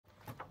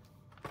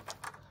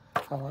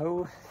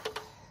Hello,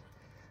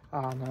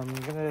 and I'm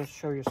going to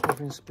show you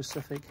something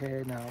specific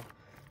here now.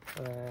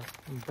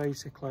 And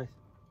basically,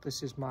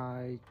 this is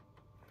my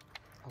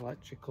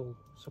electrical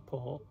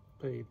support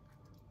beam.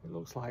 It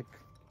looks like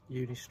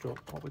unistrut,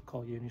 what we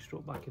call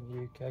unistrut back in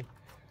the UK.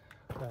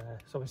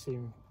 It's obviously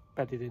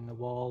embedded in the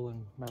wall,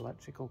 and my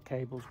electrical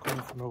cables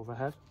coming from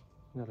overhead.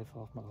 Nearly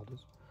fell off my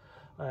ladders.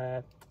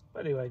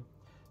 But anyway,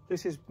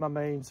 this is my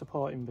main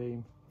supporting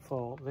beam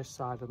for this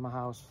side of my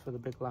house, for the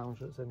big lounge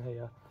that's in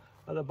here.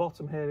 At the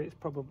bottom here, it's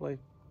probably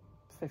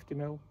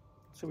 50mm,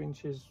 2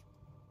 inches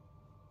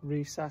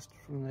recessed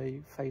from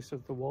the face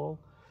of the wall.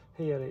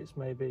 Here it's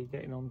maybe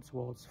getting on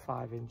towards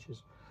 5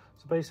 inches.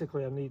 So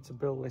basically I need to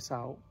build this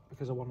out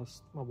because I want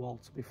my wall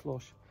to be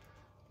flush.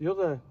 The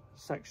other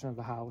section of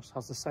the house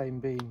has the same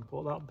beam,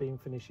 but that beam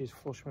finishes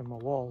flush with my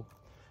wall.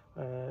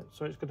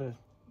 So it's going to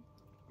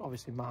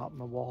obviously mark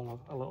my wall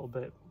a little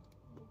bit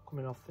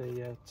coming off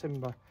the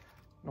timber.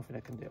 Nothing I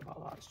can do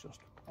about that, it's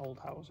just old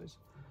houses.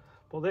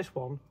 But this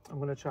one, I'm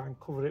going to try and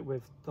cover it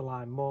with the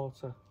lime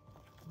mortar.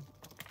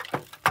 A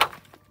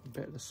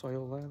bit of the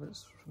soil there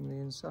that's from the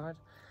inside.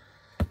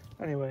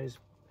 Anyways,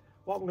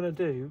 what I'm going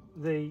to do,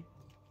 the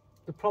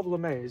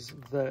problem is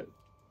that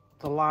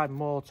the lime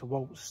mortar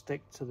won't stick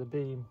to the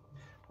beam.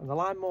 And the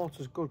lime mortar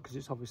is good because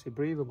it's obviously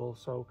breathable,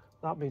 so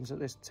that means that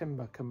this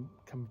timber can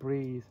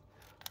breathe,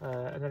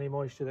 and any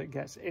moisture that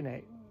gets in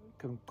it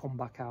can come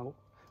back out,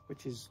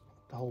 which is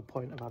the whole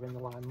point of having the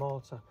lime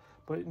mortar.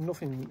 But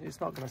it's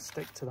not going to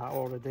stick to that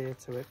or adhere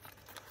to it.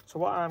 So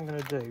what I'm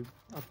going to do,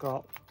 I've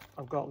got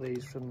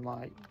these from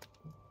like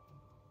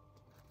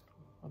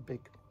a big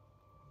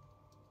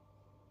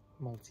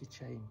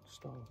multi-chain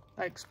store.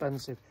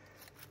 Expensive,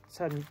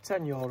 10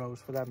 euros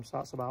for them, so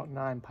that's about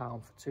 £9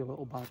 for 2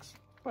 little bags.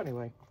 But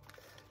anyway,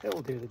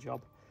 it'll do the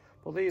job.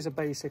 But these are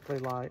basically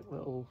like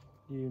little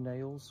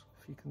U-nails,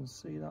 if you can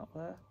see that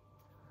there.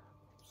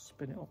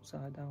 Spin it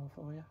upside down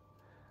for you.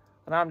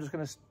 And I'm just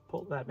going to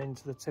put them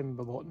into the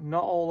timber, but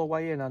not all the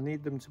way in. I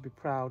need them to be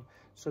proud,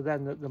 so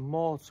then that the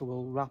mortar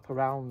will wrap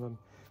around them.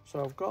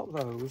 So I've got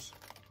those,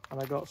 and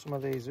I got some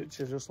of these, which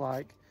are just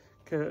like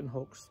curtain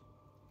hooks.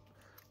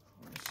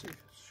 Let's see,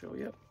 show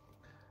you.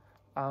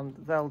 And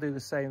they'll do the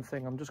same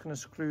thing. I'm just going to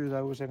screw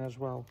those in as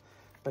well,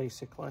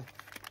 basically.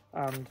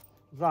 And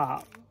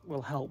that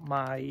will help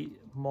my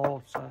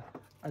mortar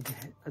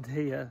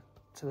adhere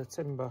to the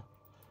timber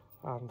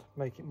and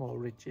make it more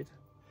rigid,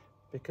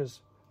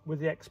 because with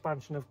the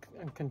expansion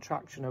and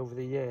contraction over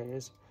the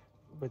years,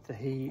 with the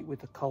heat, with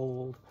the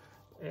cold,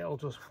 it'll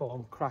just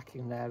form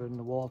cracking there, and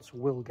the water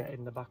will get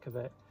in the back of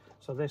it.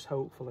 So this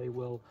hopefully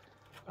will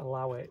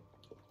allow it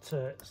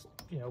to,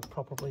 you know,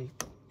 properly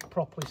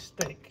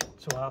stick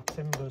to our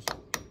timbers.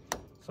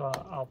 So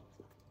I'll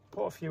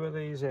put a few of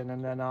these in,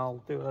 and then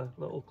I'll do a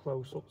little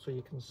close-up so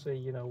you can see,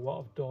 you know, what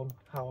I've done,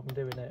 how I'm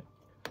doing it,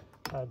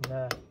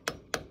 and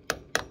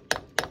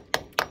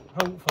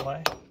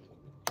hopefully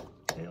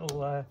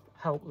it'll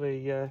help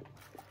the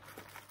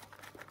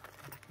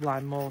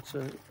lime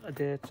mortar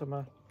adhere to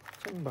my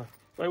timber.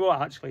 Well, it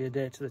won't actually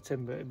adhere to the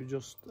timber, it'd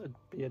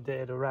be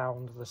adhered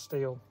around the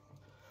steel.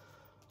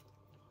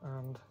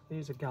 And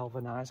these are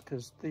galvanised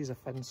because these are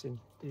fencing.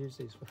 They use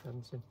these for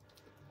fencing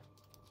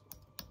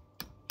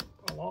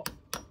a lot.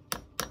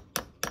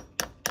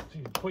 So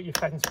you put your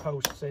fence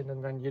posts in,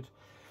 and then you'd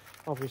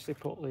obviously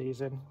put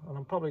these in. And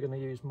I'm probably going to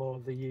use more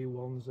of the U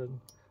ones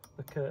than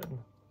the curtain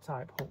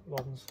type hook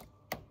ones.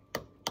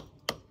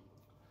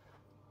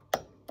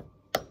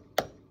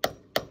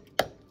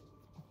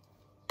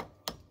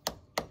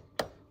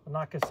 And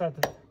like I said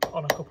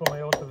on a couple of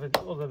my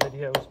other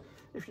videos,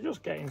 if you're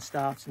just getting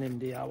started in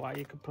DIY,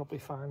 you could probably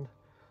find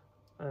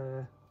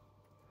a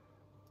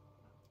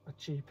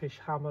cheapish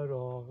hammer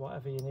or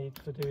whatever you need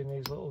for doing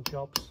these little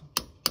jobs.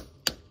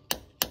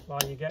 While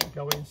you get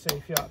going, see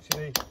if you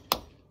actually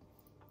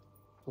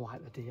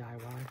like the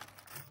DIY.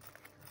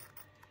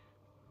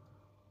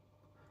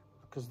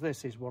 Because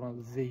this is one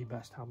of the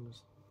best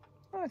hammers.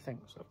 I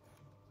think so.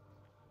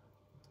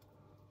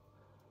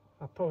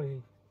 I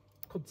probably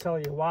could tell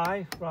you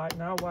why right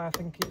now, why I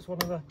think it's one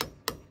of the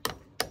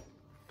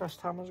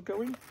best hammers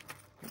going,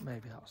 but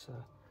maybe that's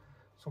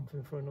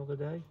something for another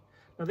day.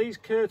 Now these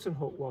curtain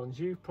hook ones,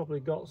 you've probably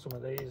got some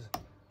of these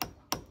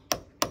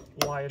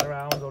lying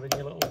around or in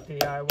your little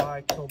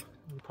DIY tub.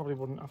 You probably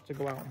wouldn't have to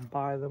go out and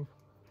buy them,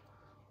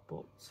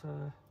 but it's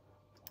a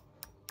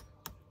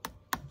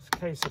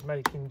case of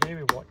making do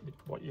with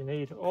what you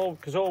need.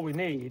 Because all we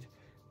need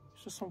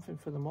is just something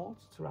for the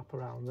mortar to wrap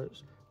around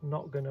that's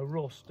not going to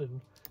rust and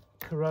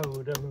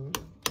corrode and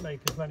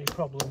make as many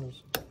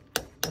problems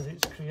as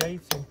it's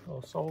creating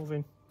or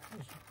solving,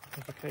 as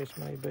the case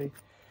may be.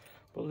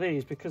 But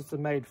these, because they're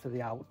made for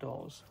the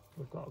outdoors,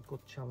 we've got a good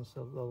chance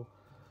that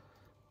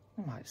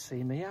they might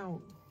see me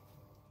out.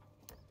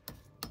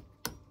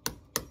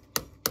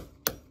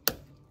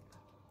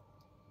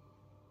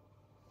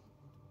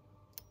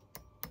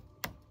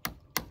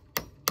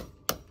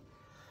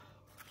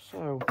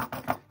 So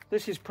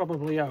this is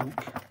probably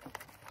oak,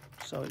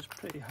 so it's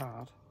pretty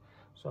hard.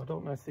 So I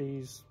don't know if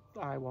these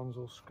eye ones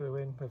will screw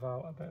in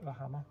without a bit of a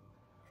hammer.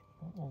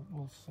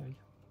 We'll see.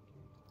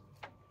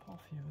 Put a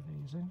few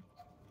of these in.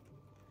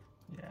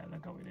 Yeah, they're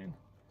going in.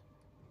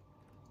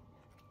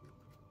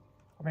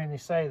 I mean, they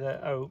say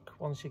that oak,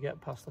 once you get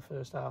past the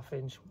first half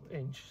inch,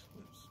 it's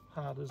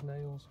hard as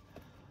nails.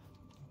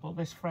 But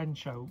this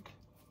French oak,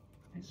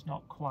 it's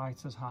not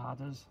quite as hard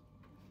as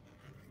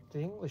the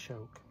English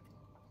oak.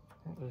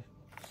 I think they're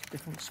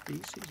different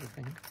species, I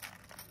think.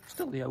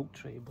 Still the oak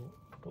tree,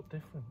 but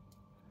different.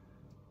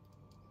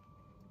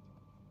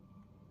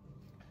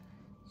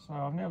 So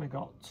I've nearly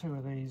got 2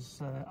 of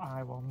these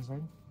eye ones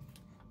in.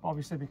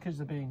 Obviously, because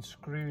they're being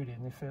screwed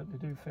in,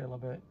 they do feel a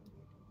bit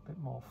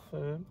more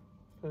firm,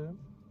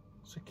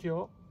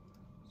 secure.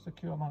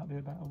 Secure might be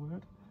a better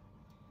word.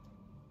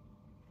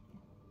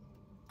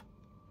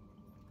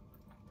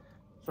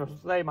 So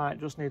they might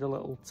just need a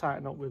little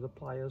tighten up with the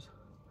pliers,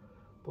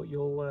 but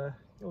you'll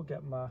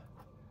get my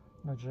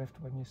drift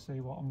when you see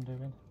what I'm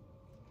doing.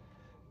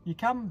 You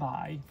can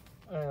buy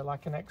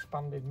like an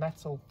expanded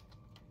metal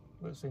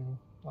that's in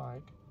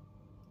like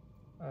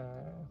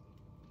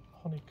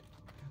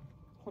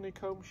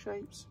honeycomb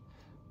shapes,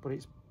 but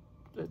it's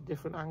at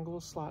different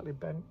angles, slightly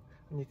bent,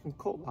 and you can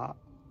cut that.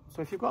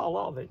 So if you've got a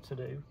lot of it to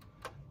do,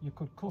 you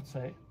could cut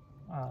it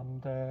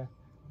and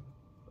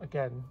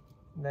again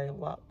nail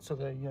that to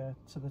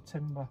the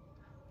timber.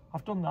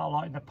 I've done that a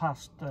lot in the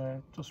past,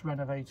 just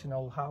renovating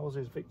old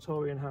houses,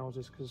 Victorian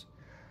houses, because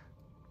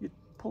you'd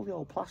pull the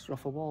old plaster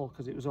off a wall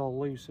because it was all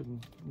loose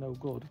and no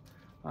good,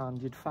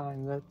 and you'd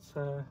find that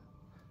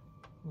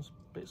there's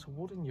bits of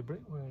wood in your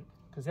brickwork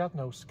because they had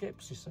no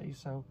skips, you see,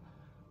 so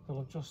they'll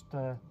have just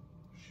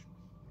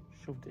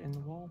shoved it in the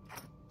wall,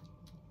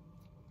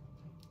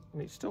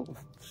 and it's still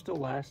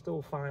there,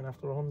 still fine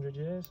after 100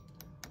 years.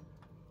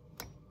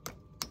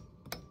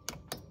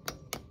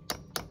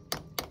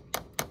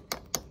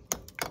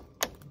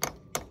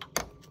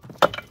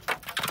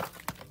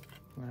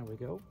 There we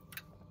go.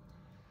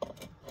 So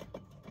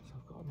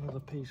I've got another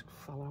piece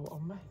fell out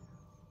on me.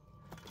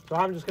 So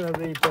I'm just going to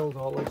rebuild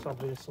all this,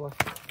 obviously,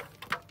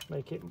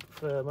 make it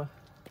firmer,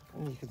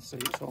 and you can see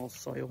it's all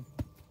soil,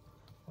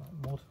 like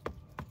mud.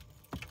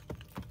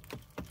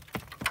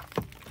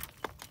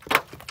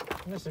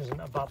 And this isn't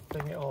a bad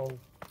thing, it all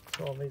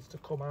needs to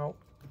come out.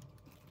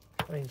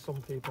 I mean,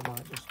 some people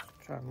might just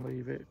try and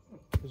leave it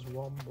as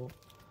one, but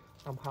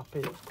I'm happy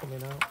it's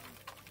coming out.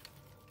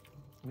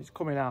 If it's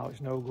coming out,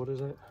 it's no good, is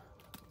it?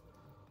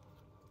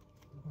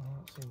 Well,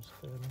 that seems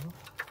firm enough.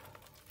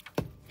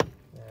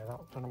 Yeah, I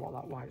don't know what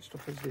that white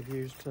stuff is they've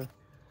used to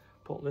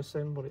put this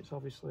in, but it's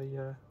obviously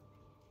a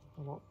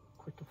lot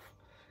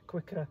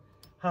quicker,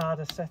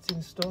 harder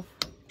setting stuff.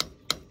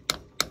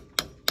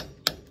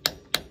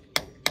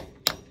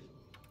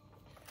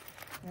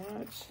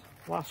 Right,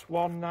 last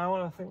one now,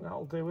 and I think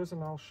that'll do us,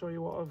 and I'll show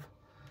you what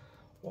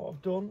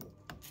I've done.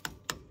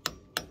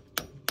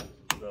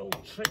 Little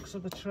tricks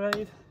of the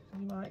trade,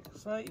 you might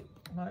say,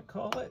 you might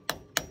call it.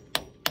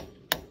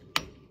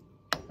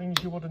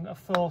 Things you wouldn't have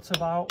thought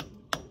about.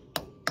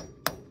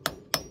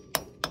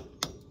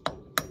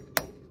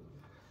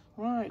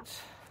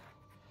 Right,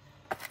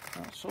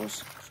 that's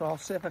us. So I'll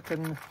see if I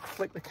can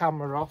flick the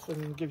camera off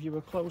and give you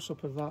a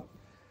close-up of that.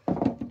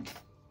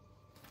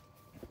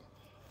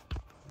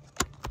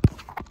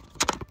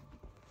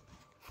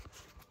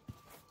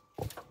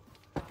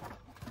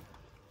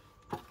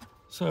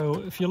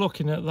 So if you're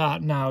looking at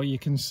that now, you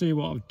can see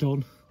what I've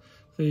done.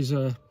 These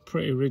are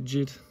pretty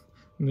rigid,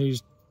 and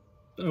these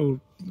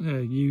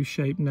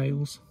U-shaped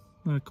nails,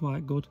 they're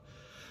quite good.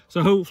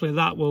 So hopefully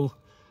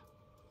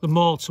the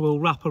mortar will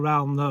wrap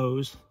around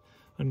those,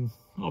 and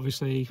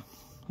obviously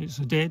it's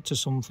adhered to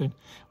something.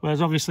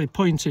 Whereas obviously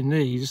pointing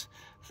these,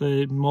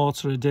 the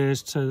mortar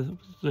adheres to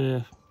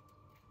the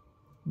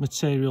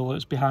material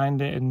that's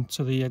behind it and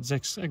to the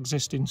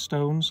existing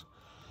stones.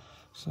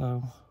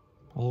 So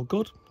all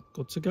good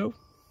to go.